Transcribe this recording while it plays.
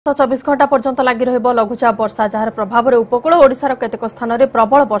24 घंटा पर्यंत लगी रहिब लघुचाप वर्षा जार प्रभाव में उपकूल ओडिशार केतेक स्थान में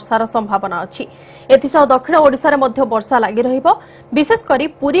प्रबल वर्षार संभावना अछि। एथिसह दक्षिण ओडिशार मध्य वर्षा लगी रहिब। विशेषकर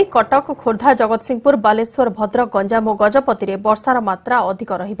पुरी, कटक, खोर्धा, जगतसिंहपुर, बालेश्वर, भद्रक, गंजाम और गजपति में वर्षार मात्रा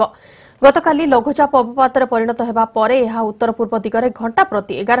अधिक रहिब। गतकाली लघुचाप अवपातर परिणत हेबा परे एहा उत्तर पूर्व दिगरे घंटा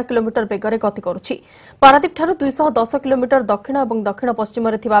प्रति 11 किलोमीटर बेगरे गति करुछि। पारादीप ठारू 210 किलोमीटर दक्षिण और दक्षिण पश्चिम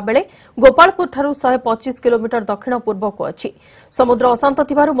रे थिबा बेले गोपालपुर ठारू 125 किलोमीटर दक्षिण पूर्व को अछि। समुद्र अशांत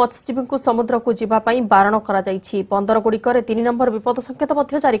थिबारु मत्स्यजीवी को समुद्र को जिबा पई बारण करा जाइछि। बंदर गुड़िकरे 3 नंबर विपद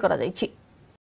संकेत जारी करा जाइछि।